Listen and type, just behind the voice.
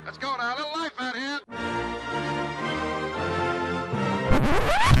Let's go now. A little life out here.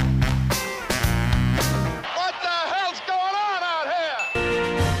 What the hell's going on out here?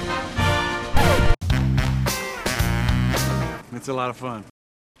 It's a lot of fun.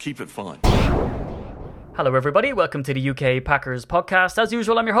 Keep it fun. Hello everybody, welcome to the UK Packers podcast. As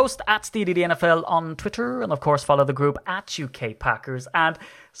usual, I'm your host at SteedyTheNFL on Twitter, and of course follow the group at UK Packers. And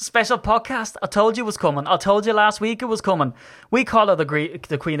special podcast, I told you it was coming. I told you last week it was coming. We call her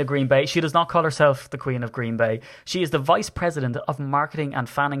the Queen of Green Bay. She does not call herself the Queen of Green Bay. She is the Vice President of Marketing and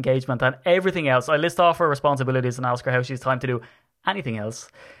Fan Engagement and everything else. I list off her responsibilities and ask her how she's time to do anything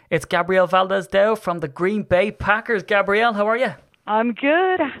else. It's Gabrielle Valdez-Dow from the Green Bay Packers. Gabrielle, how are you? I'm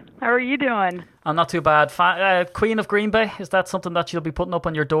good. How are you doing? I'm not too bad. Queen of Green Bay, is that something that you'll be putting up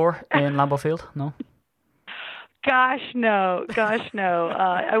on your door in Lambeau Field? No? Gosh, no.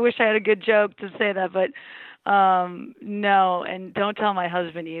 I wish I had a good joke to say that, but no. And don't tell my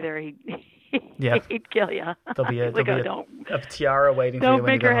husband either. He'd kill you. There'll be a tiara waiting for you. Don't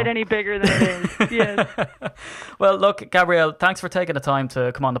make your head any bigger than it is. Yes. Well, look, Gabrielle, thanks for taking the time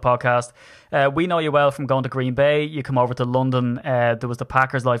to come on the podcast. We know you well from going to Green Bay. You come over to London. There was the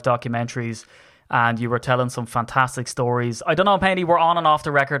Packers Life documentaries, and you were telling some fantastic stories. I don't know how many were on and off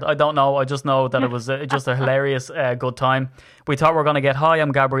the record. I don't know. I just know that it was just a hilarious, good time. We thought we were going to get, hi,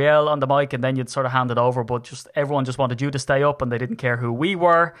 I'm Gabrielle on the mic, and then you'd sort of hand it over, but just everyone just wanted you to stay up, and they didn't care who we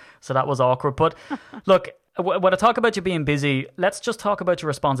were, so that was awkward. But look, when I talk about you being busy, let's just talk about your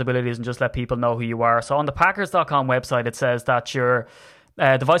responsibilities and just let people know who you are. So on the Packers.com website, it says that you're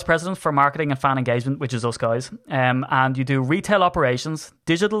the Vice President for Marketing and Fan Engagement, which is us guys, and you do retail operations,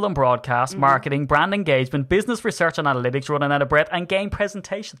 digital and broadcast, marketing, brand engagement, business research and analytics, running out of breath, and game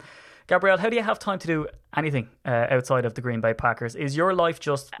presentation. Gabrielle, how do you have time to do anything outside of the Green Bay Packers? Is your life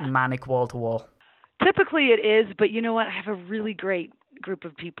just manic wall to wall? Typically it is, but you know what? I have a really great group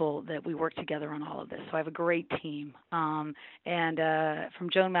of people that we work together on all of this. So I have a great team. And from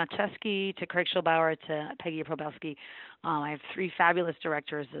Joan Malcheski to Craig Schilbauer to Peggy Probowski, I have three fabulous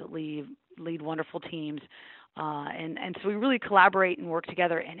directors that lead wonderful teams. And so we really collaborate and work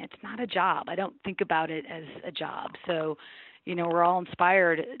together, and it's not a job. I don't think about it as a job. So, you know, we're all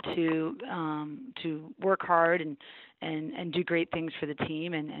inspired to work hard and do great things for the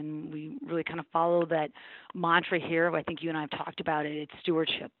team, and we really kind of follow that mantra here. I think you and I have talked about it. It's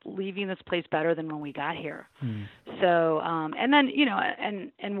stewardship, leaving this place better than when we got here. So, and then, you know,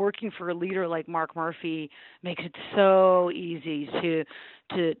 and working for a leader like Mark Murphy makes it so easy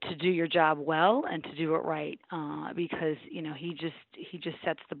to do your job well and to do it right, because, you know, he just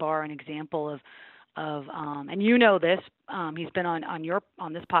sets the bar, an example of and you know this, he's been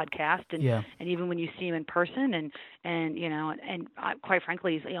on this podcast, and even when you see him in person, and you know, and quite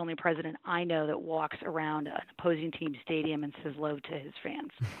frankly, he's the only president I know that walks around an opposing team stadium and says hello to his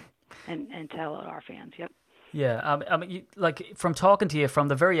fans, and to hello to our fans. Yep. Yeah, I mean, like from talking to you from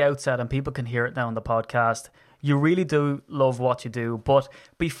the very outset, and people can hear it now on the podcast, you really do love what you do. But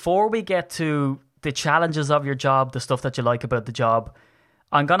before we get to the challenges of your job, the stuff that you like about the job,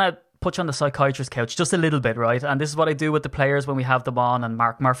 I'm gonna put you on the psychiatrist couch just a little bit, right? And this is what I do with the players when we have them on, and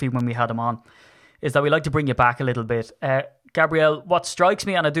Mark Murphy when we had him on, is that we like to bring you back a little bit. Gabrielle, what strikes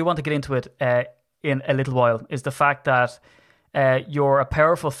me, and I do want to get into it in a little while, is the fact that you're a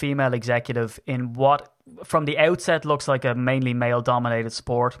powerful female executive in what, from the outset, looks like a mainly male-dominated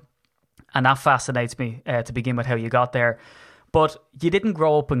sport. And that fascinates me to begin with, how you got there. But you didn't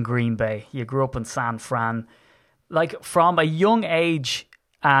grow up in Green Bay. You grew up in San Fran. Like, from a young age,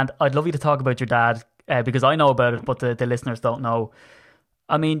 and I'd love you to talk about your dad, because I know about it, but the listeners don't know.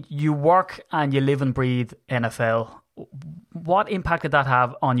 I mean, you work and you live and breathe NFL. What impact did that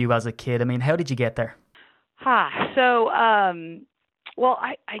have on you as a kid? I mean, how did you get there? So, well,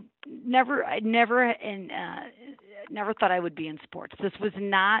 I never thought I would be in sports. This was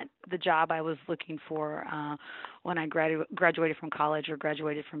not the job I was looking for when I graduated from college or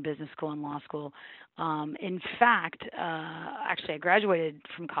graduated from business school and law school. In fact, actually, I graduated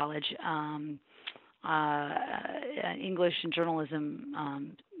from college, English and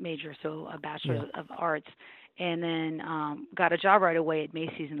journalism major, so a Bachelor of Arts, and then got a job right away at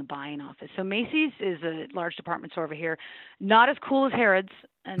Macy's in the buying office. So Macy's is a large department store over here, not as cool as Harrods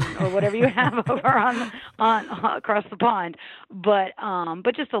or whatever you have over on across the pond, but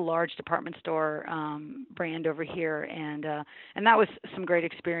just a large department store brand over here, and that was some great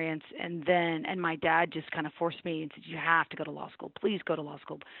experience. And my dad just kind of forced me and said, "You have to go to law school. Please go to law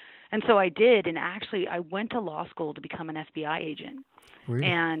school." And so I did, and actually I went to law school to become an FBI agent. Really?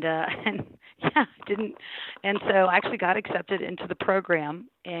 And so I actually got accepted into the program,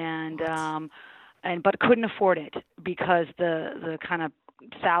 but couldn't afford it because the kind of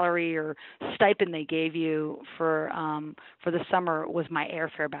salary or stipend they gave you for the summer was my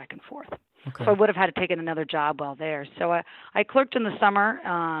airfare back and forth. Okay. So I would have had to take another job while there. So I clerked in the summer.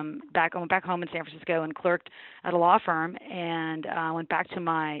 I went back home in San Francisco and clerked at a law firm, and went back to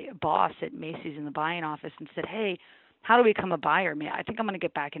my boss at Macy's in the buying office and said, "Hey, how do we become a buyer? I think I'm going to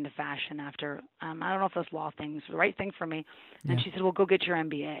get back into fashion after. I don't know if this law thing is the right thing for me." And she said, "Well, go get your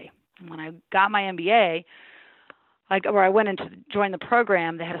MBA." And when I got my MBA, where I went in to join the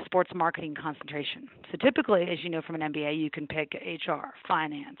program, they had a sports marketing concentration. So typically, as you know from an MBA, you can pick HR,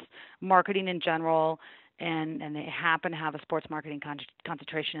 finance, marketing in general, and they happen to have a sports marketing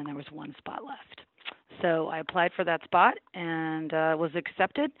concentration, and there was one spot left. So I applied for that spot and was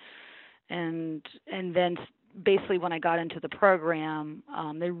accepted, and then basically when I got into the program,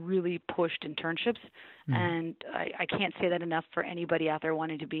 they really pushed internships, and I can't say that enough for anybody out there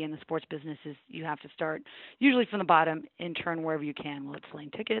wanting to be in the sports business. Is you have to start usually from the bottom, intern wherever you can, whether it's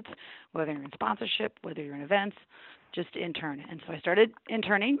selling tickets, whether you're in sponsorship, whether you're in events, just intern. And so I started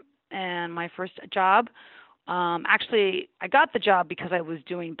interning, and my first job, actually I got the job because I was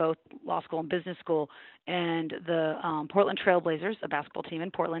doing both law school and business school, and the Portland Trailblazers, a basketball team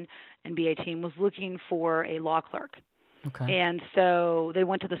in Portland, NBA team, was looking for a law clerk. Okay. And so they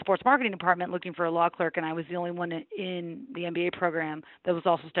went to the sports marketing department looking for a law clerk, and I was the only one in the MBA program that was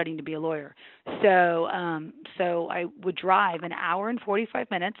also studying to be a lawyer. So I would drive an hour and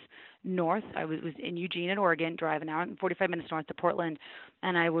 45 minutes north. I was in Eugene, in Oregon, drive an hour and 45 minutes north to Portland,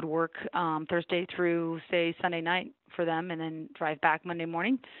 and I would work Thursday through, say, Sunday night for them, and then drive back Monday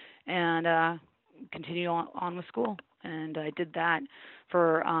morning and continue on with school. And I did that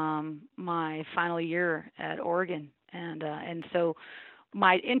for my final year at Oregon. And so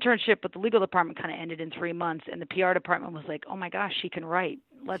my internship with the legal department kind of ended in 3 months, and the PR department was like, "Oh my gosh, she can write.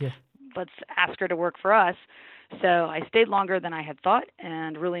 Let's ask her to work for us." So I stayed longer than I had thought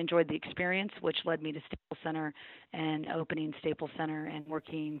and really enjoyed the experience, which led me to Staples Center and opening Staples Center and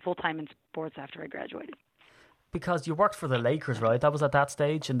working full-time in sports after I graduated. Because you worked for the Lakers, right? That was at that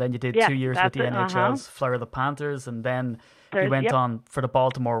stage, and then you did 2 years with the NHL's Florida Panthers, and then you went on for the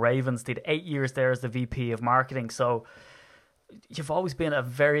Baltimore Ravens, did 8 years there as the VP of marketing. So you've always been a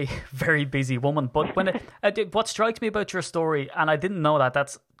very, very busy woman. But when what strikes me about your story, and I didn't know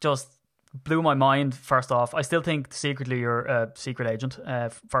that's just blew my mind, first off. I still think secretly you're a secret agent,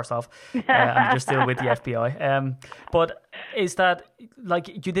 first off, and you're still with the FBI. But is that, like,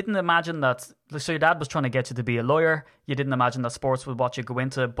 you didn't imagine that, so your dad was trying to get you to be a lawyer, you didn't imagine that sports was what you go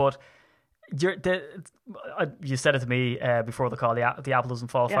into, but you said it to me before the call, the apple doesn't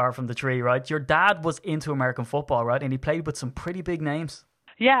fall far from the tree, right? Your dad was into American football, right? And he played with some pretty big names.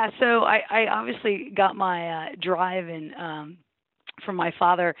 Yeah, so I obviously got my drive from my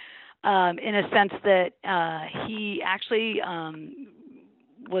father, in a sense that he actually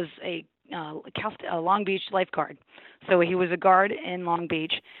was a Long Beach lifeguard. So he was a guard in Long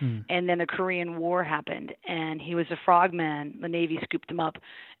Beach, and then the Korean War happened, and he was a frogman. The Navy scooped him up,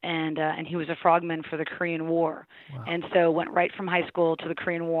 and he was a frogman for the Korean War. Wow. And so went right from high school to the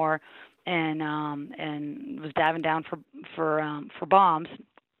Korean War, and was diving down for bombs.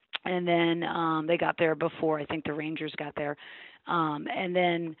 And then they got there before I think the Rangers got there, and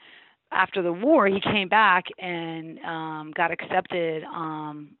then after the war, he came back and got accepted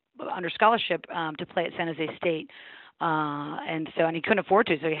under scholarship to play at San Jose State. And he couldn't afford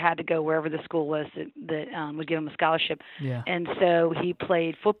to, so he had to go wherever the school was that would give him a scholarship. Yeah. And so he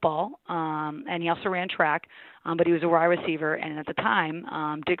played football, and he also ran track, but he was a wide receiver. And at the time,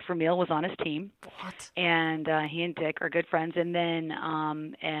 Dick Vermeil was on his team. What? And he and Dick are good friends. And then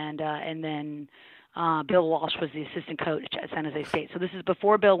Bill Walsh was the assistant coach at San Jose State. So this is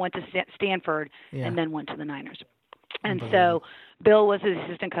before Bill went to Stanford and then went to the Niners. And so Bill was his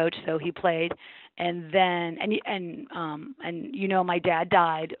assistant coach, so he played. And then my dad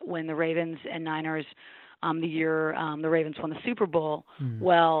died when the Ravens and Niners, the year the Ravens won the Super Bowl.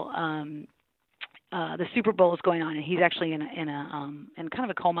 Well, the Super Bowl is going on, and he's actually in kind of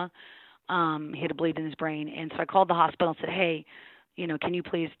a coma. He had a bleed in his brain, and so I called the hospital and said, "Hey, can you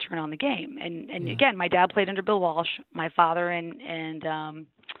please turn on the game?" And again, my dad played under Bill Walsh. My father and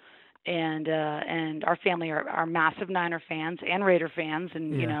our family are massive Niner fans and Raider fans,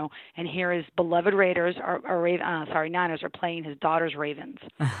 and and here his beloved Niners are playing his daughter's Ravens,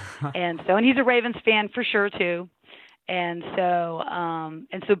 and he's a Ravens fan for sure too, and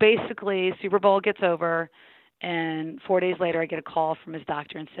so basically Super Bowl gets over, and 4 days later I get a call from his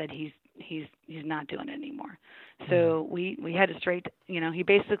doctor and said he's not doing it anymore. So we headed straight. He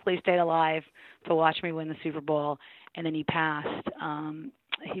basically stayed alive to watch me win the Super Bowl, and then he passed.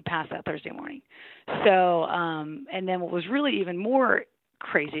 He passed that Thursday morning. So, and then what was really even more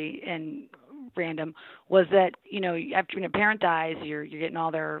crazy and random was that, after when a parent dies, you're getting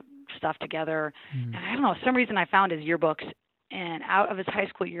all their stuff together. And I don't know, for some reason I found his yearbooks, and out of his high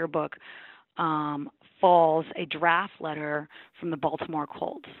school yearbook falls a draft letter from the Baltimore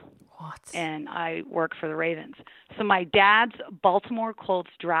Colts. What? And I work for the Ravens. So my dad's Baltimore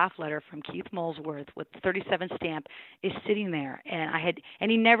Colts draft letter from Keith Molesworth with the 37 stamp is sitting there, and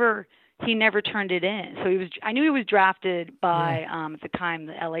he never turned it in. So I knew he was drafted by at the time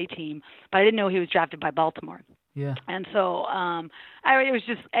the LA team, but I didn't know he was drafted by Baltimore. Yeah. And so it was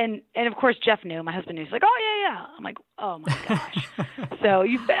just, and of course Jeff knew, my husband knew. He's like, oh yeah. I'm like, oh my gosh. So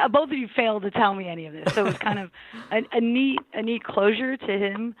both of you failed to tell me any of this. So it was kind of a neat closure to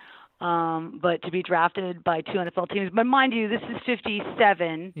him. But to be drafted by two NFL teams. But mind you, this is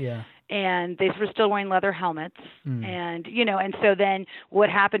 57. Yeah. And they were still wearing leather helmets. And, and so then what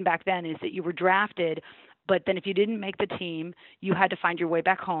happened back then is that you were drafted, but then if you didn't make the team, you had to find your way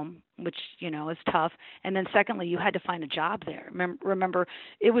back home, which, is tough. And then secondly, you had to find a job there. Remember,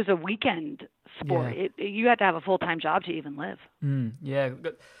 it was a weekend sport. Yeah. You had to have a full-time job to even live. Yeah.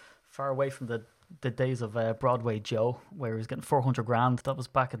 Far away from the days of Broadway Joe, where he was getting $400,000. That was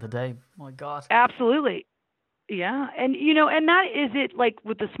back in the day. My God. Absolutely. Yeah. And, and that is it, like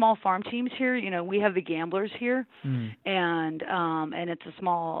with the small farm teams here, we have the Gamblers here, and it's a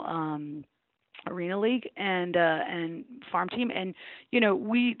small arena league and farm team. And,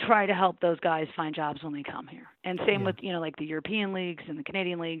 we try to help those guys find jobs when they come here. And same with, like the European leagues and the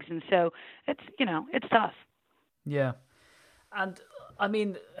Canadian leagues. And so it's, it's tough. Yeah. And I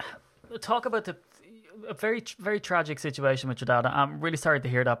mean, talk about a very, very tragic situation with your dad. I'm really sorry to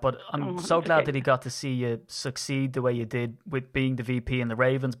hear that, but I'm so glad that he got to see you succeed the way you did with being the VP in the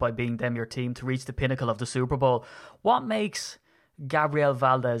Ravens, by being them your team, to reach the pinnacle of the Super Bowl. What makes Gabriel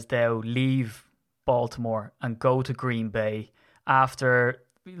Valdez-Dow leave Baltimore and go to Green Bay after,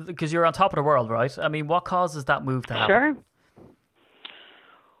 because you're on top of the world, right? I mean, what causes that move to happen? Sure.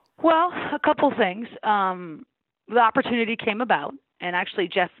 Well, a couple things. The opportunity came about. And actually,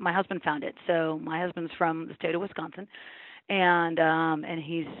 Jeff, my husband, found it. So my husband's from the state of Wisconsin, and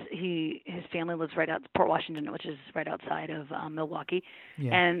his family lives right out Port Washington, which is right outside of Milwaukee.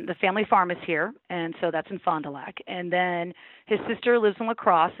 Yeah. And the family farm is here, and so that's in Fond du Lac. And then his sister lives in La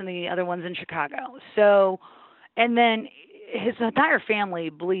Crosse, and the other one's in Chicago. So, and then his entire family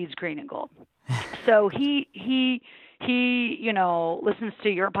bleeds green and gold. So he listens to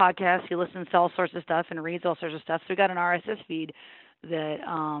your podcast. He listens to all sorts of stuff and reads all sorts of stuff. So we got an RSS feed that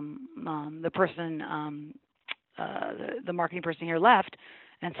the person, the marketing person here left,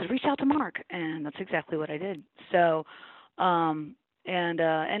 and said, reach out to Mark, and that's exactly what I did. So, and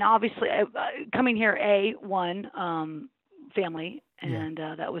obviously coming here, family, and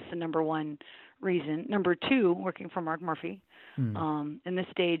that was the number one reason. Number two, working for Mark Murphy. In this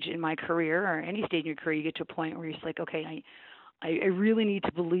stage in my career, or any stage in your career, you get to a point where you're just like, okay, I really need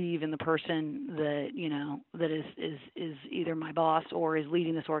to believe in the person that, that is either my boss or is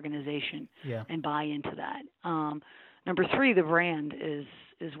leading this organization, and buy into that. Number three, the brand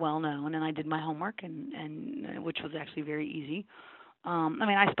is well known, and I did my homework, and which was actually very easy.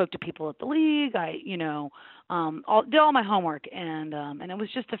 I spoke to people at the league. I did all my homework, and it was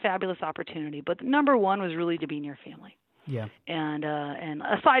just a fabulous opportunity. But number one was really to be near family. Yeah. And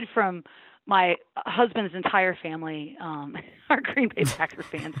aside from my husband's entire family are Green Bay Packers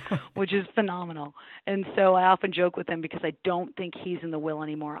fans, which is phenomenal. And so I often joke with him because I don't think he's in the will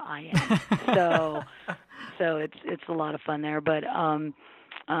anymore. I am. So it's a lot of fun there. But and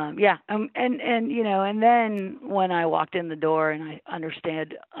then when I walked in the door and I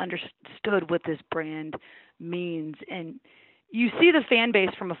understood what this brand means, and you see the fan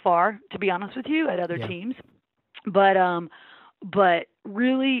base from afar, to be honest with you, at other teams, but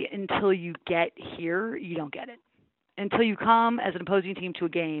really until you get here, you don't get it. Until you come as an opposing team to a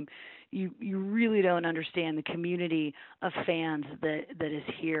game, you really don't understand the community of fans that is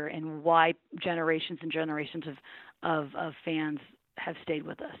here, and why generations and generations of fans have stayed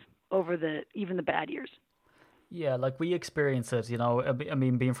with us over even the bad years. Yeah, like we experience it,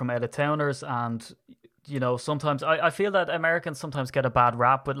 being from out of towners, and sometimes I feel that Americans sometimes get a bad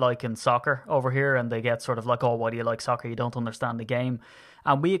rap with in soccer over here, and they get sort of like, oh, why do you like soccer? You don't understand the game.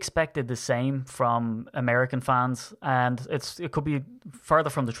 And we expected the same from American fans, and it could be further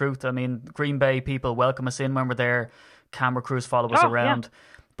from the truth. I mean, Green Bay people welcome us in when we're there. Camera crews follow us around. Yeah.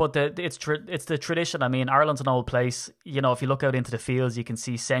 But it's the tradition. I mean, Ireland's an old place. If you look out into the fields, you can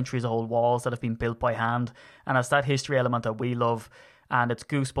see centuries-old walls that have been built by hand. And it's that history element that we love. And it's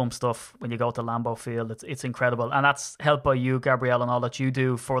goosebump stuff when you go to Lambeau Field. It's incredible. And that's helped by you, Gabrielle, and all that you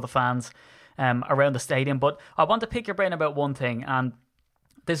do for the fans around the stadium. But I want to pick your brain about one thing. And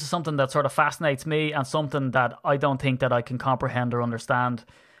this is something that sort of fascinates me and something that I don't think that I can comprehend or understand.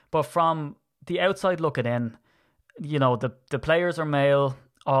 But from the outside looking in, you know, the players are male.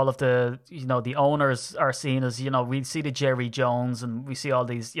 All of the, you know, the owners are seen as, you know, we see the Jerry Jones and we see all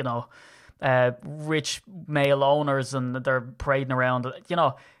these, you know, rich male owners and they're parading around, you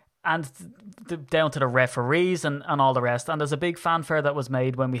know, and down to the referees and all the rest. And there's a big fanfare that was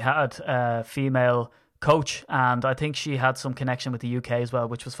made when we had a female coach, and I think she had some connection with the UK as well,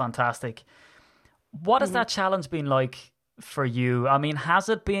 which was fantastic. What has that challenge been like for you? I mean, has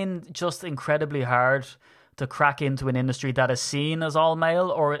it been just incredibly hard to crack into an industry that is seen as all male,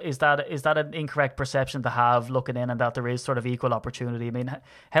 or is that an incorrect perception to have looking in, and that there is sort of equal opportunity? I mean,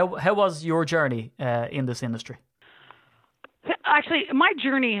 how was your journey in this industry? Actually, my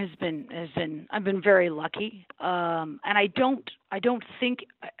journey has been I've been very lucky, and I don't think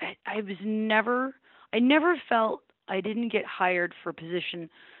I never felt I didn't get hired for a position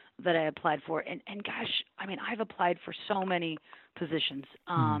that I applied for. And gosh, I mean, I've applied for so many positions,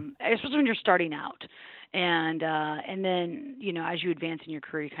 especially when you're starting out. And then, you know, as you advance in your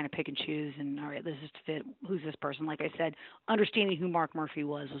career, you kind of pick and choose. And all right, this is to fit. Who's this person? Like I said, understanding who Mark Murphy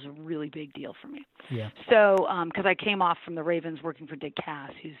was a really big deal for me. Yeah. So, because I came off from the Ravens working for Dick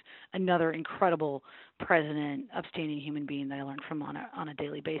Cass, who's another incredible president, upstanding human being that I learned from on a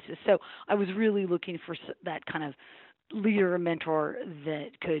daily basis. So I was really looking for that kind of leader or mentor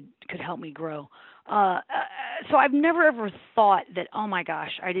that could help me grow. So I've never ever thought that, oh my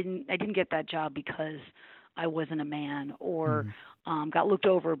gosh, I didn't get that job because I wasn't a man, or got looked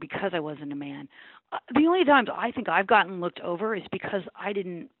over because I wasn't a man. The only times I think I've gotten looked over is because I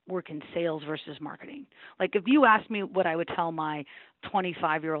didn't work in sales versus marketing. Like if you asked me what I would tell my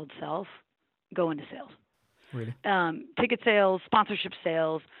 25-year-old self, go into sales. Really? Ticket sales, sponsorship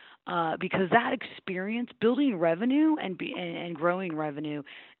sales. Because that experience, building revenue and growing revenue,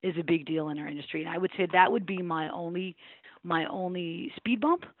 is a big deal in our industry. And I would say that would be my only speed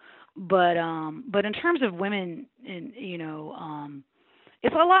bump. But in terms of women,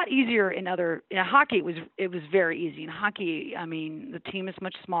 it's a lot easier in hockey. It was very easy in hockey. I mean, the team is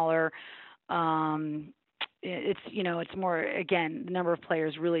much smaller. It's more, again, the number of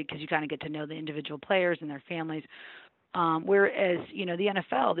players really, because you kind of get to know the individual players and their families. Whereas, you know, the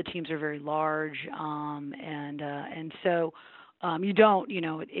NFL, the teams are very large, and so you don't, you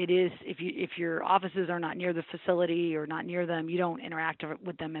know, it is, if your offices are not near the facility or not near them, you don't interact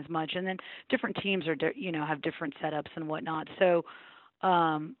with them as much. And then different teams are, have different setups and whatnot. So,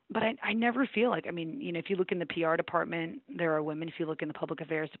 but I never feel like, I mean, you know, if you look in the PR department, there are women. If you look in the public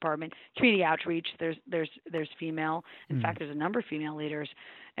affairs department, community outreach, there's female. In fact, there's a number of female leaders,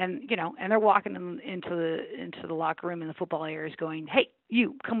 and you know, and they're walking into the locker room in the football areas, going, "Hey,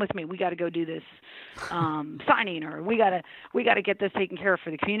 you come with me. We got to go do this signing, or we got to get this taken care of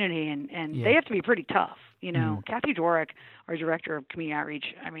for the community." And they have to be pretty tough. You know, Kathy Dworak, our director of community outreach.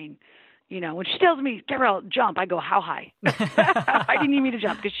 I mean, you know, when she tells me, Gabrielle, jump, I go, how high? Why do you need me to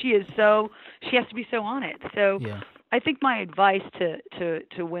jump? Because she has to be so on it. So I think my advice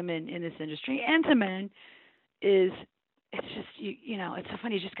to women in this industry and to men is, it's just, you know, it's so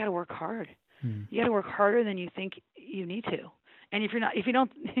funny. You just got to work hard. You got to work harder than you think you need to. And if you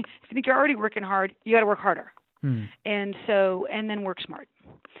think you're already working hard, you got to work harder. And then work smart.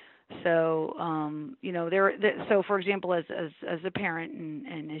 So, you know, so for example, as a parent,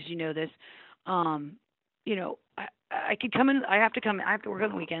 and as you know this, you know, I could come in, I have to work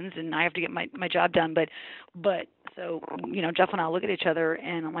on the weekends and I have to get my job done. But so, you know, Jeff and I look at each other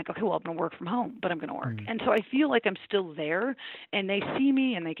and I'm like, okay, well, I'm going to work from home, but I'm going to work. And so I feel like I'm still there, and they see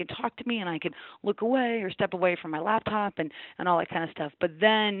me and they can talk to me, and I can look away or step away from my laptop and all that kind of stuff. But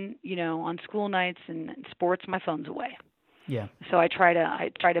then, you know, on school nights and sports, my phone's away. Yeah. So I try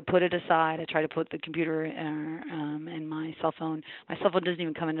to put it aside. I try to put the computer and my cell phone. My cell phone doesn't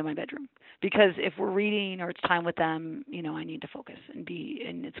even come into my bedroom, because if we're reading or it's time with them, you know, I need to focus and be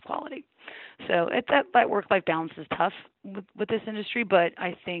in its quality. So that work-life balance is tough with this industry, but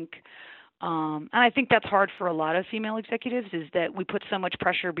I think, and I think that's hard for a lot of female executives, is that we put so much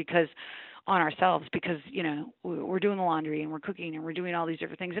pressure on ourselves, because, you know, we're doing the laundry and we're cooking and we're doing all these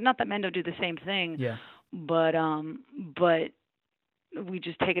different things. And not that men don't do the same thing, but we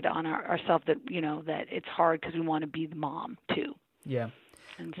just take it on ourselves that, you know, that it's hard because we want to be the mom too. Yeah.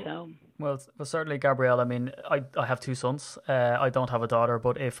 And so. Well, certainly, Gabrielle, I mean, I have two sons. I don't have a daughter,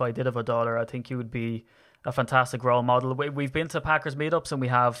 but if I did have a daughter, I think you would be a fantastic role model. We've been to Packers meetups, and we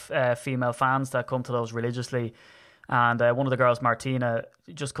have female fans that come to those religiously. And one of the girls, Martina,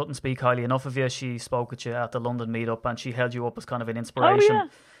 just couldn't speak highly enough of you. She spoke with you at the London meetup, and she held you up as kind of an inspiration. Oh, yeah.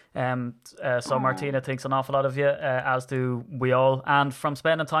 So Martina thinks an awful lot of you, as do we all. And from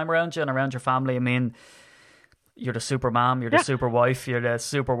spending time around you and around your family, I mean, you're the super mom, you're the super wife, you're the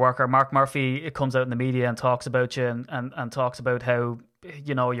super worker. Mark Murphy comes out in the media and talks about you and talks about how,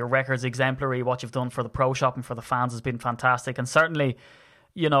 you know, your record's exemplary, what you've done for the pro shop and for the fans has been fantastic. And certainly,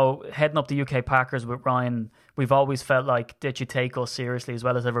 you know, heading up the UK Packers with Ryan, we've always felt like that you take us seriously as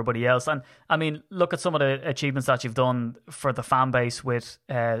well as everybody else. And I mean, look at some of the achievements that you've done for the fan base with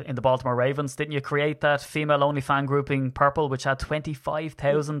in the Baltimore Ravens. Didn't you create that female-only fan grouping Purple, which had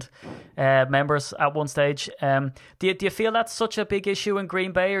 25,000 members at one stage? Do you feel that's such a big issue in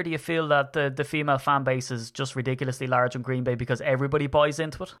Green Bay, or do you feel that the female fan base is just ridiculously large in Green Bay because everybody buys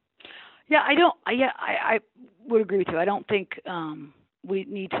into it? Yeah, I would agree with you. I don't think we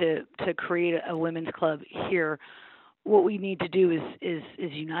need to create a women's club here. What we need to do is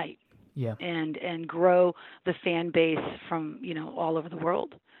unite, and grow the fan base from, you know, all over the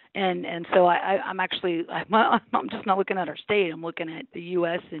world. And so I'm just not looking at our state. I'm looking at the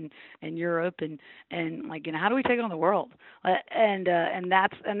U.S. and Europe and like, you know, how do we take on the world? And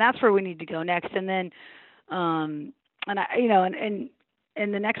that's where we need to go next. And then and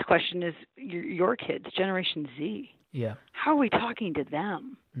the next question is your kids, Generation Z. Yeah. How are we talking to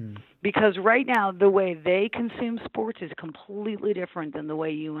them? Because right now, the way they consume sports is completely different than the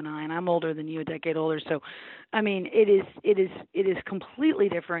way you and I, and I'm older than you, a decade older. So, I mean, it is completely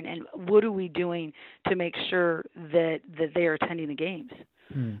different. And what are we doing to make sure that they are attending the games?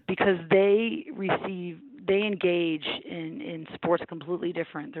 Because they engage in sports completely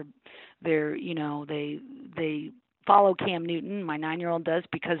different. They're you know, they follow Cam Newton. My 9-year-old does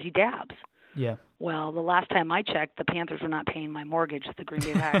because he dabs. Yeah. Well, the last time I checked, the Panthers were not paying my mortgage. The Green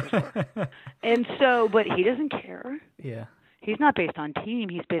Bay Packers were. And so, but he doesn't care. Yeah. He's not based on team.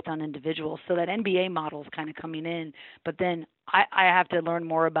 He's based on individuals. So that NBA model is kind of coming in. But then I have to learn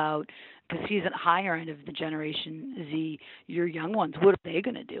more about, because he's at the higher end of the Generation Z, your young ones. What are they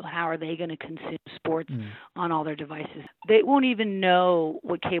going to do? How are they going to consume sports on all their devices? They won't even know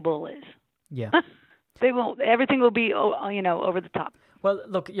what cable is. Yeah. They won't. Everything will be, you know, over the top. Well,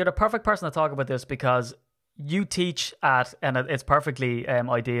 look, you're the perfect person to talk about this because you teach at, and it's perfectly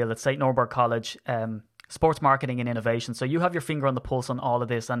ideal, at St. Norbert College, sports marketing and innovation. So you have your finger on the pulse on all of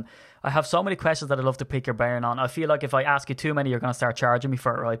this. And I have so many questions that I'd love to pick your brain on. I feel like if I ask you too many, you're going to start charging me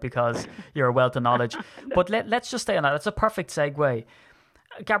for it, right? Because you're a wealth of knowledge. But let's just stay on that. It's a perfect segue.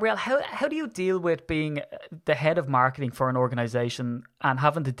 Gabrielle, how do you deal with being the head of marketing for an organization and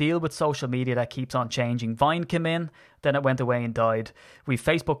having to deal with social media that keeps on changing? Vine came in, then it went away and died. We've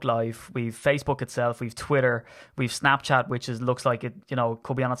Facebook Live, we've Facebook itself, we've Twitter, we've Snapchat, which looks like it, you know,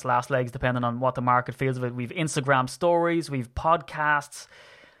 could be on its last legs depending on what the market feels of it. We've Instagram stories, we've podcasts.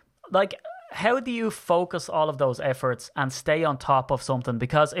 Like, how do you focus all of those efforts and stay on top of something?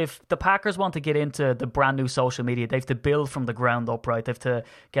 Because if the Packers want to get into the brand new social media, they have to build from the ground up, right? They have to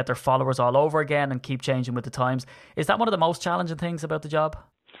get their followers all over again and keep changing with the times. Is that one of the most challenging things about the job?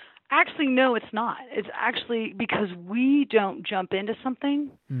 Actually, no, it's not. It's actually because we don't jump into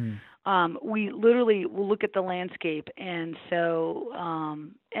something. We literally will look at the landscape. And so,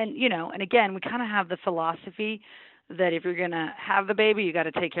 and, you know, and again, we kind of have the philosophy that if you're going to have the baby, you got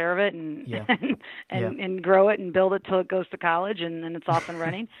to take care of it and grow it and build it till it goes to college and then it's off and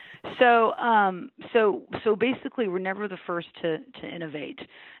running. So basically we're never the first to innovate.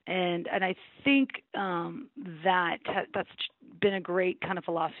 And I think that's been a great kind of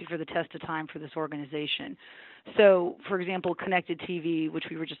philosophy for the test of time for this organization. So, for example, Connected TV, which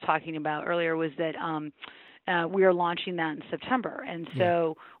we were just talking about earlier, was that we are launching that in September. And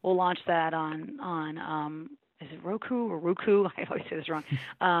so we'll launch that on is it Roku or Roku? I always say this wrong.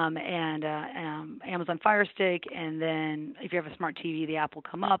 And Amazon Fire Stick, and then if you have a smart TV, the app will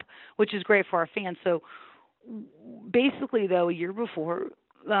come up, which is great for our fans. So basically, though, a year before,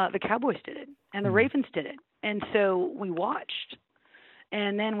 the Cowboys did it, and the Ravens did it, and so we watched.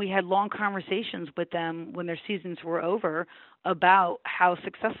 And then we had long conversations with them when their seasons were over about how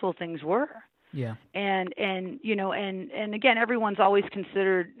successful things were. Yeah. And you know, and again, everyone's always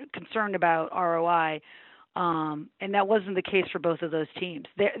concerned about ROI. And that wasn't the case for both of those teams.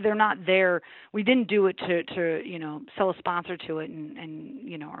 They're not there. We didn't do it to you know, sell a sponsor to it and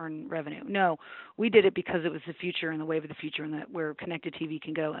you know, earn revenue. No, we did it because it was the future and the wave of the future, and that where Connected TV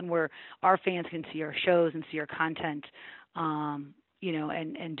can go and where our fans can see our shows and see our content, you know,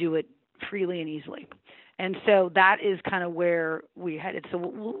 and do it freely and easily. And so that is kind of where we headed. So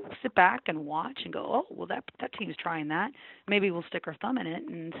we'll sit back and watch and go, oh, well, that team's trying that. Maybe we'll stick our thumb in it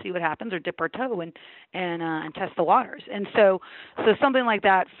and see what happens, or dip our toe and test the waters. And so something like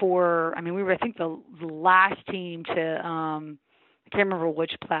that we were, I think, the last team to can't remember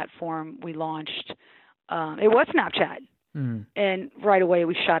which platform we launched. It was Snapchat. And right away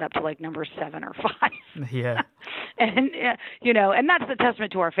we shot up to like number 7 or 5. Yeah. And and that's a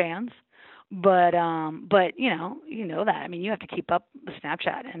testament to our fans. But you know that. I mean, you have to keep up with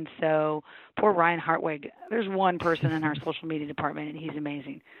Snapchat. And so poor Ryan Hartwig, there's one person in our social media department and he's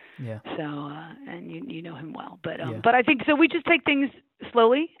amazing. Yeah. So and you know him well. But but I think so we just take things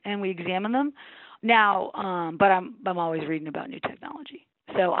slowly and we examine them. Now, but I'm always reading about new technology.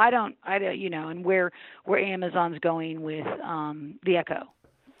 So I don't, and where Amazon's going with the Echo.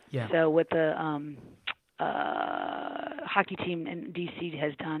 Yeah. So what the hockey team in DC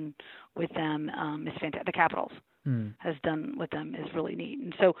has done with them is fantastic. The Capitals has done with them is really neat.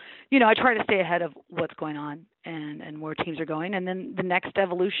 And so, I try to stay ahead of what's going on and where teams are going. And then the next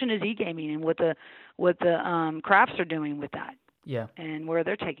evolution is e-gaming and what the crafts are doing with that. Yeah. And where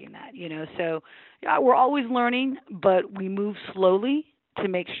they're taking that. So we're always learning, but we move slowly to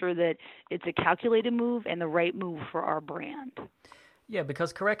make sure that it's a calculated move and the right move for our brand. Yeah,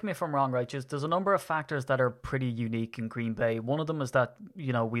 because correct me if I'm wrong, right? There's a number of factors that are pretty unique in Green Bay. One of them is that,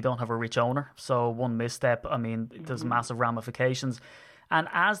 we don't have a rich owner. So one misstep, there's massive ramifications. And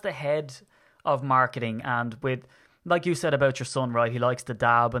as the head of marketing and with, like you said about your son, right? He likes to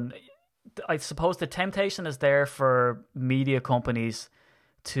dab. And I suppose the temptation is there for media companies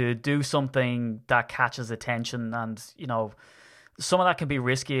to do something that catches attention and, some of that can be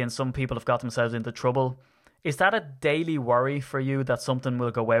risky and some people have got themselves into trouble. Is that a daily worry for you that something will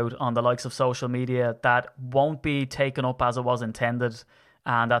go out on the likes of social media that won't be taken up as it was intended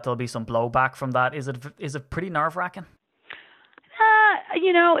and that there'll be some blowback from that? Is it pretty nerve-wracking?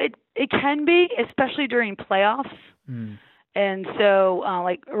 It can be, especially during playoffs. And so,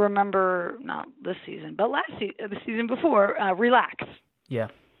 remember, not this season, but the season before, Relax. Yeah.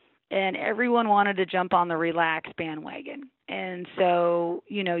 And everyone wanted to jump on the Relax bandwagon. And so,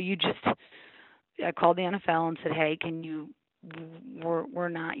 I called the NFL and said, hey, we're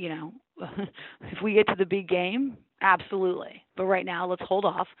not, if we get to the big game, absolutely. But right now, let's hold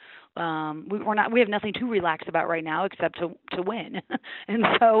off. We have nothing to relax about right now except to win. And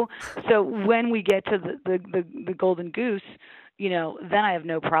so when we get to the Golden Goose, then I have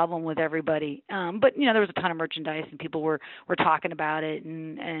no problem with everybody. But there was a ton of merchandise and people were talking about it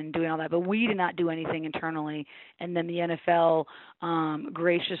and doing all that. But we did not do anything internally. And then the NFL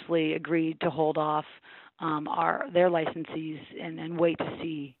graciously agreed to hold off their licensees and wait to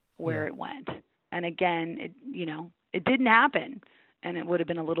see where it went. And again, it didn't happen. And it would have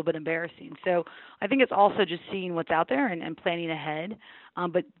been a little bit embarrassing. So I think it's also just seeing what's out there and planning ahead.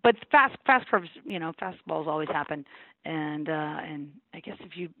 But fast curves, fastballs always happen. And I guess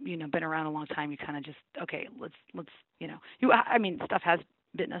if you've been around a long time, you kind of just let's stuff has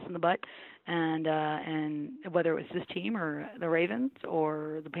bitten us in the butt, and whether it was this team or the Ravens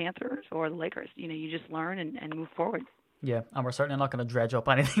or the Panthers or the Lakers, you just learn and move forward. Yeah, and we're certainly not going to dredge up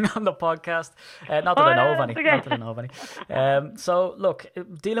anything on the podcast. Not that I know of any. Okay. Not that I know of any. So, look,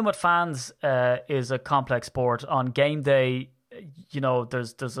 dealing with fans is a complex sport. On game day,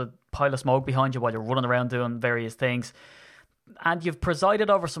 there's a pile of smoke behind you while you're running around doing various things. And you've presided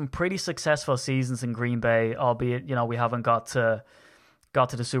over some pretty successful seasons in Green Bay, albeit, we haven't got to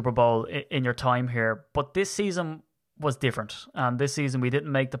the Super Bowl in your time here. But this season was different, and this season we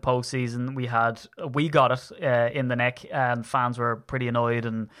didn't make the postseason. We got it in the neck, and fans were pretty annoyed,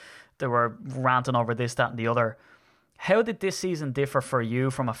 and they were ranting over this, that, and the other. How did this season differ for you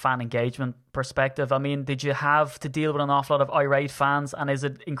from a fan engagement perspective? Did you have to deal with an awful lot of irate fans, and is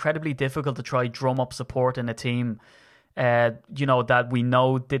it incredibly difficult to try drum up support in a team, that we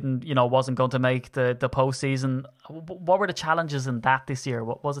know wasn't going to make the postseason? What were the challenges in that this year?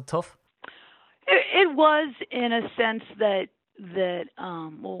 Was it tough? It was, in a sense that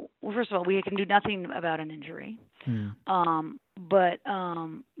first of all, we can do nothing about an injury. But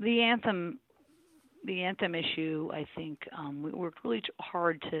the anthem issue, I think, we worked really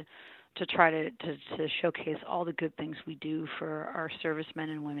hard to try to showcase all the good things we do for our servicemen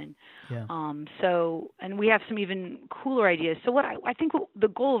and women. Yeah. And we have some even cooler ideas. So what I think the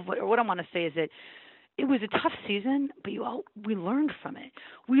goal of what I want to say is that it was a tough season, but we learned from it.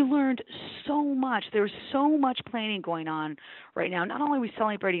 We learned so much. There was so much planning going on right now. Not only are we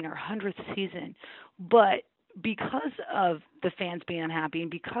celebrating our 100th season, but because of the fans being unhappy and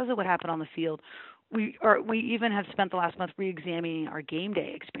because of what happened on the field, we even have spent the last month re-examining our game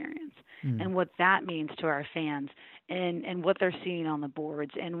day experience and what that means to our fans and what they're seeing on the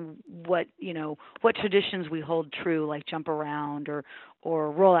boards and what traditions we hold true, like jump around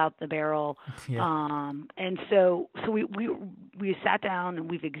or roll out the barrel. Yeah. And so we sat down and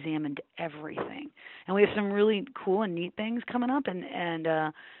we've examined everything, and we have some really cool and neat things coming up,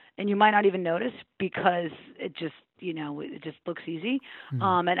 and you might not even notice because it just it just looks easy,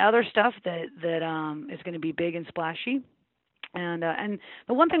 and other stuff that is going to be big and splashy. And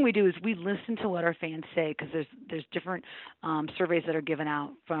the one thing we do is we listen to what our fans say, because there's different surveys that are given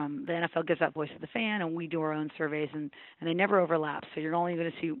out. From the NFL gives out Voice of the Fan, and we do our own surveys, and they never overlap. So you're only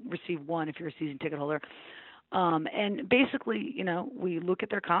going to receive one if you're a season ticket holder. And basically, we look at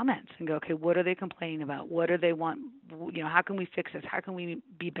their comments and go, okay, what are they complaining about? What do they want? How can we fix this? How can we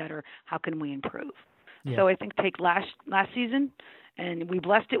be better? How can we improve? Yeah. So I think take last season, and we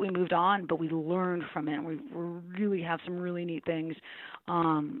blessed it. We moved on, but we learned from it. And we really have some really neat things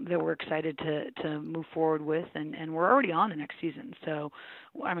that we're excited to move forward with, and we're already on the next season. So,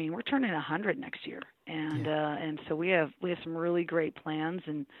 I mean, we're turning 100 next year, and so we have some really great plans,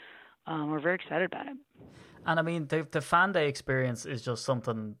 and we're very excited about it. And I mean, the fan day experience is just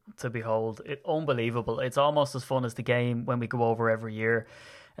something to behold. Unbelievable. It's almost as fun as the game when we go over every year.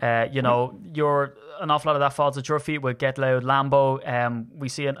 An awful lot of that falls at your feet with Get Loud Lambo. We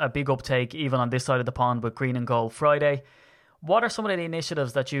see a big uptake even on this side of the pond with Green and Gold Friday. What are some of the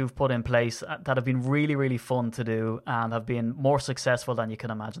initiatives that you've put in place that have been really, really fun to do and have been more successful than you can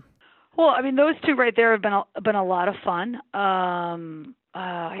imagine? Well, I mean, those two right there have been a lot of fun.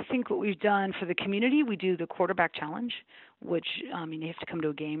 I think what we've done for the community, we do the quarterback challenge, which you have to come to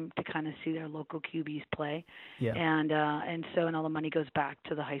a game to kind of see their local QBs play. Yeah. And all the money goes back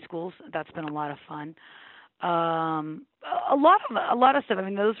to the high schools. That's been a lot of fun. A lot of stuff. I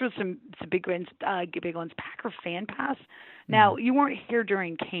mean, those were some big ones. Packer Fan Pass. Now, you weren't here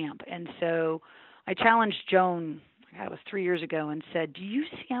during camp, and so I challenged Joan. It was 3 years ago, and said, do you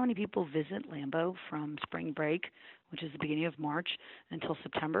see how many people visit Lambeau from spring break, which is the beginning of March, until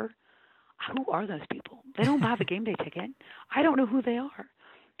September? Who are those people? They don't have a game day ticket. I don't know who they are.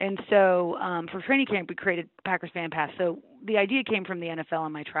 And so for training camp, we created Packers Fan Pass. So the idea came from the NFL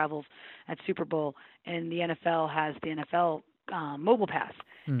and my travels at Super Bowl, and the NFL has the NFL mobile pass.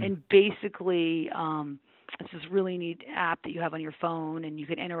 And basically it's this really neat app that you have on your phone, and you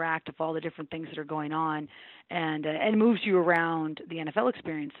can interact with all the different things that are going on, and moves you around the NFL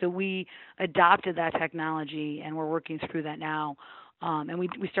experience. So we adopted that technology, and we're working through that now. And we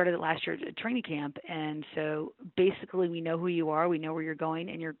started it last year at training camp, and so basically we know who you are, we know where you're going,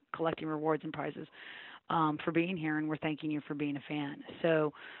 and you're collecting rewards and prizes for being here, and we're thanking you for being a fan.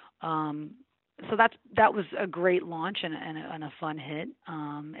 So that was a great launch and a fun hit,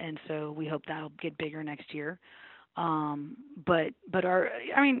 and so we hope that'll get bigger next year. But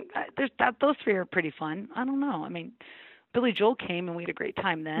those three are pretty fun. I don't know. I mean, Billy Joel came and we had a great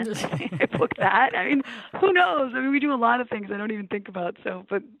time then. I booked that. I mean, who knows? I mean, we do a lot of things I don't even think about. So,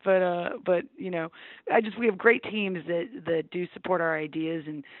 but we have great teams that do support our ideas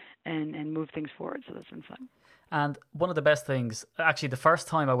and move things forward. So that's been fun. And one of the best things, actually, the first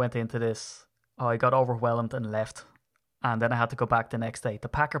time I went into this, I got overwhelmed and left. And then I had to go back the next day. The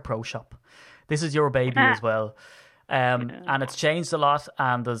Packer Pro Shop. This is your baby as well. And it's changed a lot,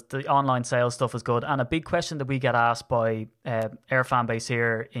 and the online sales stuff is good. And a big question that we get asked by our fan base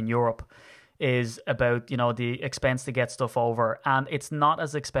here in Europe is about, the expense to get stuff over. And it's not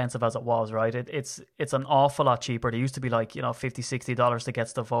as expensive as it was, right? It's an awful lot cheaper. It used to be like, $50, $60 to get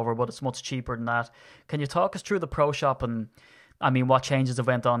stuff over, but it's much cheaper than that. Can you talk us through the Pro Shop and, what changes have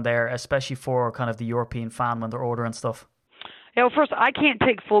went on there, especially for kind of the European fan when they're ordering stuff? Yeah, well, first, I can't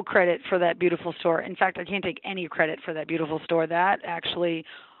take full credit for that beautiful store. In fact, I can't take any credit for that beautiful store. That actually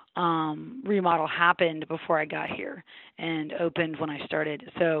remodel happened before I got here and opened when I started.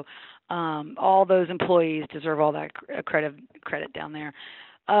 So all those employees deserve all that credit down there.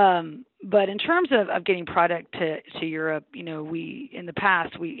 But in terms of getting product to Europe, we in the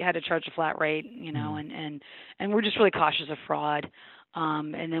past we had to charge a flat rate, and we're just really cautious of fraud.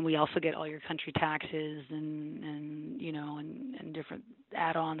 And then we also get all your country taxes and different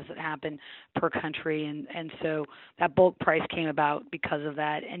add-ons that happen per country. And so that bulk price came about because of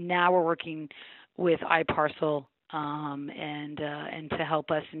that. And now we're working with iParcel and to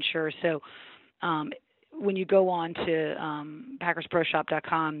help us ensure. So when you go on to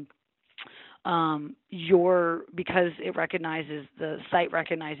PackersProShop.com, because the site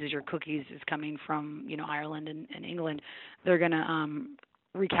recognizes your cookies is coming from Ireland and England, they're going to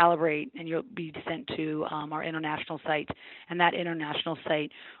recalibrate, and you'll be sent to our international site, and that international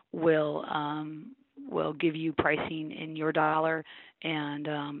site will give you pricing in your dollar, and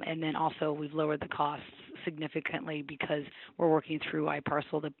then also we've lowered the costs significantly because we're working through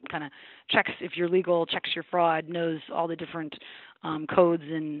iParcel that kind of checks if you're legal, checks your fraud, knows all the different codes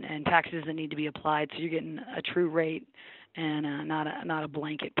and taxes that need to be applied. So you're getting a true rate and not a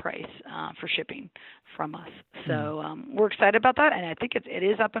blanket price for shipping from us. So we're excited about that, and I think it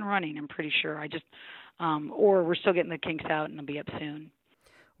is up and running. I'm pretty sure. I just or we're still getting the kinks out, and it'll be up soon.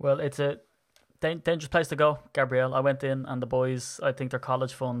 Well, it's a dangerous place to go, Gabrielle. I went in, and the boys, I think their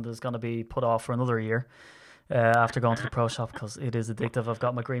college fund is going to be put off for another year after going to the pro shop, because it is addictive. I've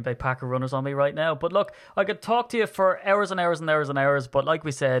got my Green Bay Packer runners on me right now. But look, I could talk to you for hours and hours and hours and hours, but like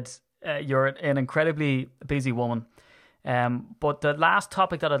we said, you're an incredibly busy woman. But the last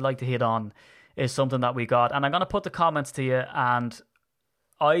topic that I'd like to hit on is something that we got, and I'm going to put the comments to you, and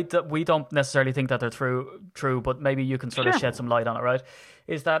we don't necessarily think that they're true, but maybe you can sort of shed some light on it, right?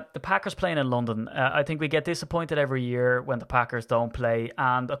 Is that the Packers playing in London? I think we get disappointed every year when the Packers don't play,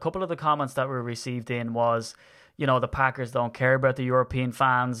 and a couple of the comments that we received in was, the Packers don't care about the European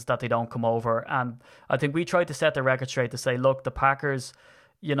fans, that they don't come over. And I think we tried to set the record straight to say, look, the Packers,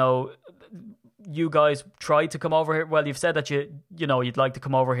 you guys tried to come over here. Well, you've said that you'd like to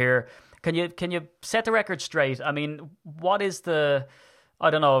come over here. Can you set the record straight? I mean, what is I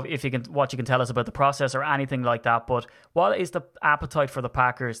don't know if what you can tell us about the process or anything like that, but what is the appetite for the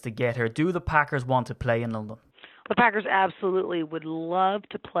Packers to get here? Do the Packers want to play in London? The Packers absolutely would love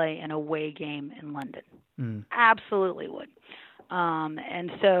to play an away game in London. Absolutely would.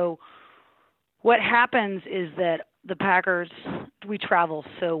 And so what happens is that the Packers, we travel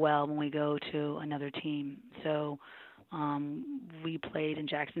so well when we go to another team. So we played in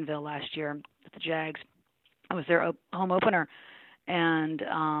Jacksonville last year with the Jags. I was their home opener. And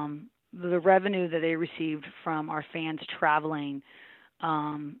the revenue that they received from our fans traveling,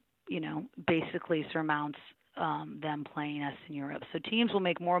 basically surmounts them playing us in Europe. So teams will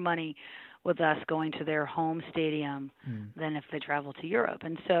make more money with us going to their home stadium than if they travel to Europe.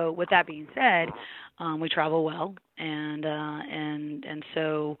 And so, with that being said, we travel well, and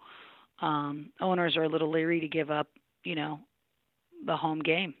so owners are a little leery to give up, the home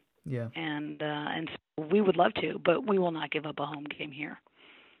game. Yeah. And so we would love to, but we will not give up a home game here.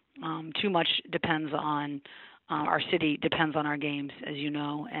 Too much depends on our city, depends on our games, as you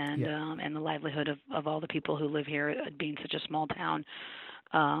know, and the livelihood of all the people who live here, being such a small town,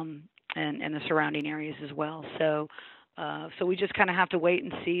 and the surrounding areas as well. So we just kind of have to wait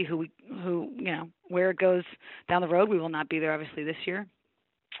and see where it goes down the road. We will not be there obviously this year,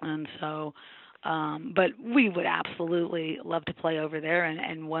 and so. But we would absolutely love to play over there,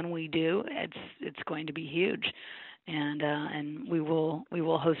 and when we do, it's going to be huge, and we will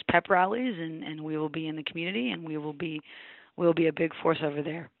host pep rallies, and we will be in the community, and we'll be a big force over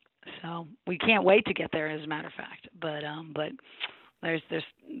there. So we can't wait to get there, as a matter of fact. But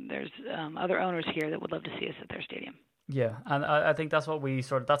there's other owners here that would love to see us at their stadium. Yeah, and I think that's what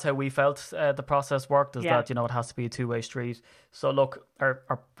that's how we felt the process worked, is that, it has to be a two-way street. So look,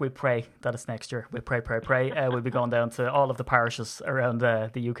 we pray that it's next year. We pray. We'll be going down to all of the parishes around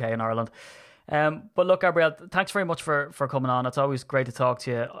the UK and Ireland. But look, Gabrielle, thanks very much for coming on. It's always great to talk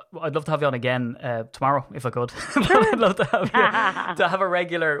to you. I'd love to have you on again tomorrow if I could. I'd love to have a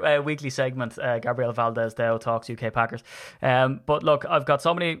regular weekly segment, Gabrielle Valdez-Dow Talks UK Packers. But look, I've got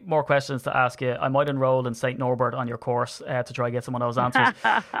so many more questions to ask you. I might enroll in St. Norbert on your course to try and get some of those answers.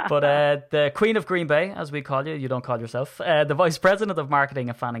 But the Queen of Green Bay, as we call you don't call yourself, the Vice President of Marketing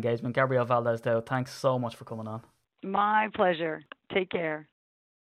and Fan Engagement, Gabrielle Valdez-Dow, thanks so much for coming on. My pleasure. Take care.